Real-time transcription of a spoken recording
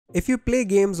If you play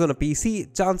games on a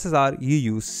PC, chances are you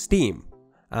use Steam.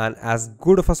 And as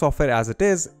good of a software as it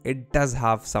is, it does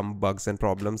have some bugs and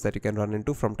problems that you can run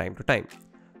into from time to time.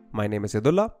 My name is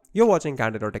Yadullah, you're watching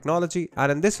Candid.Technology,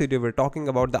 and in this video we're talking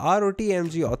about the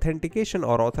Rotmg authentication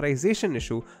or authorization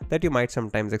issue that you might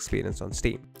sometimes experience on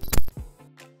Steam.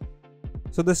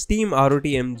 So the Steam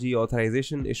Rotmg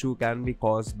authorization issue can be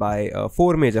caused by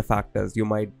 4 major factors. You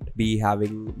might be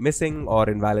having missing or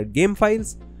invalid game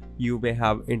files. You may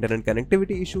have internet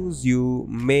connectivity issues, you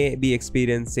may be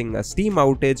experiencing a Steam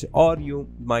outage, or you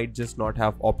might just not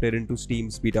have opted into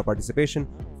Steam's beta participation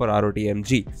for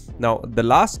Rotmg. Now, the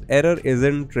last error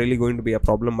isn't really going to be a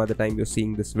problem by the time you're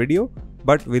seeing this video,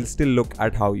 but we'll still look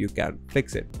at how you can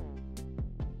fix it.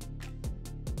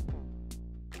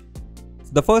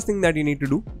 The first thing that you need to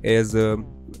do is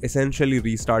essentially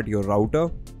restart your router,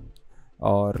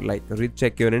 or like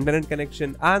recheck your internet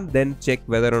connection, and then check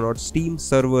whether or not Steam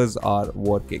servers are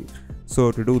working.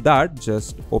 So to do that,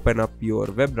 just open up your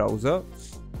web browser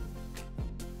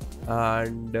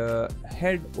and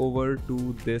head over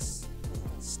to this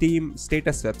Steam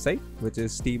status website, which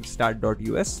is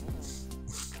steamstat.us,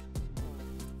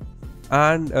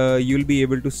 and you'll be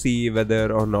able to see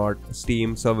whether or not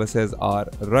Steam services are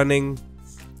running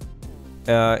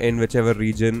in whichever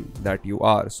region that you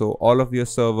are. So all of your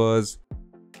servers,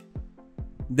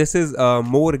 this is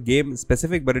more game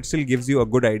specific, but it still gives you a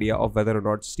good idea of whether or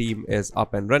not Steam is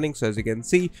up and running. So as you can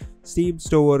see, Steam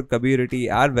Store, community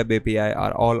and web API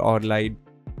are all online.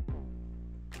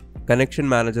 Connection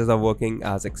managers are working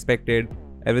as expected.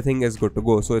 Everything is good to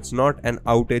go. So it's not an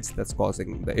outage that's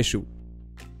causing the issue.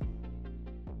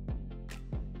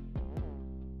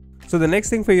 So the next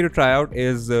thing for you to try out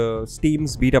is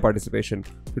Steam's beta participation.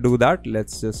 To do that,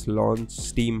 let's just launch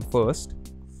Steam first.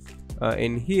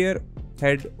 In here,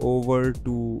 head over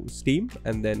to Steam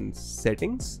and then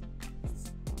settings.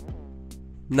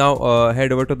 Now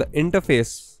head over to the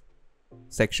interface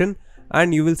section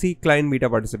and you will see client beta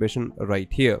participation right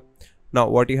here. Now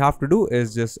what you have to do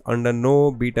is just under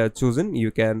no beta chosen,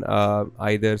 you can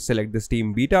either select the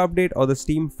Steam beta update or the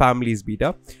Steam families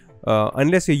beta.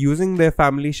 Unless you're using their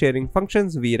family sharing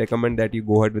functions, we recommend that you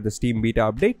go ahead with the Steam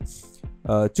beta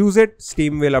update. Choose it,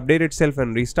 Steam will update itself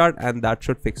and restart, and that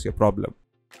should fix your problem.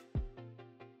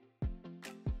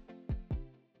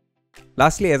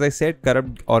 Lastly, as I said,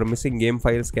 corrupt or missing game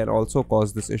files can also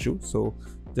cause this issue. So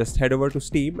just head over to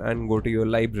Steam and go to your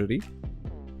library.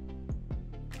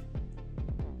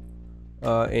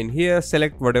 In here,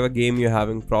 select whatever game you're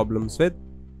having problems with,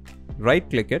 right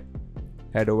click it,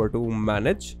 head over to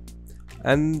manage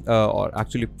and or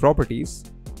actually properties,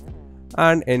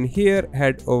 and in here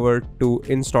head over to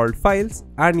installed files,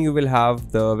 and you will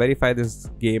have the verify this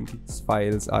game's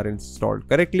files are installed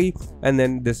correctly, and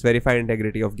then this verify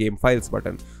integrity of game files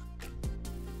button.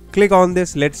 Click on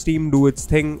this, let Steam do its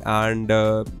thing, and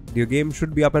your game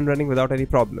should be up and running without any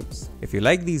problems. If you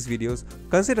like these videos,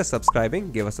 consider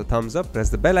subscribing, give us a thumbs up, press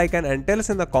the bell icon, and tell us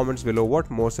in the comments below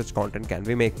what more such content can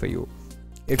we make for you.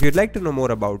 If you'd like to know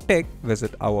more about tech,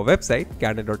 visit our website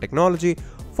Candid.Technology,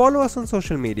 follow us on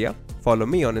social media, follow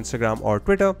me on Instagram or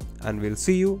Twitter, and we'll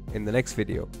see you in the next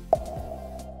video.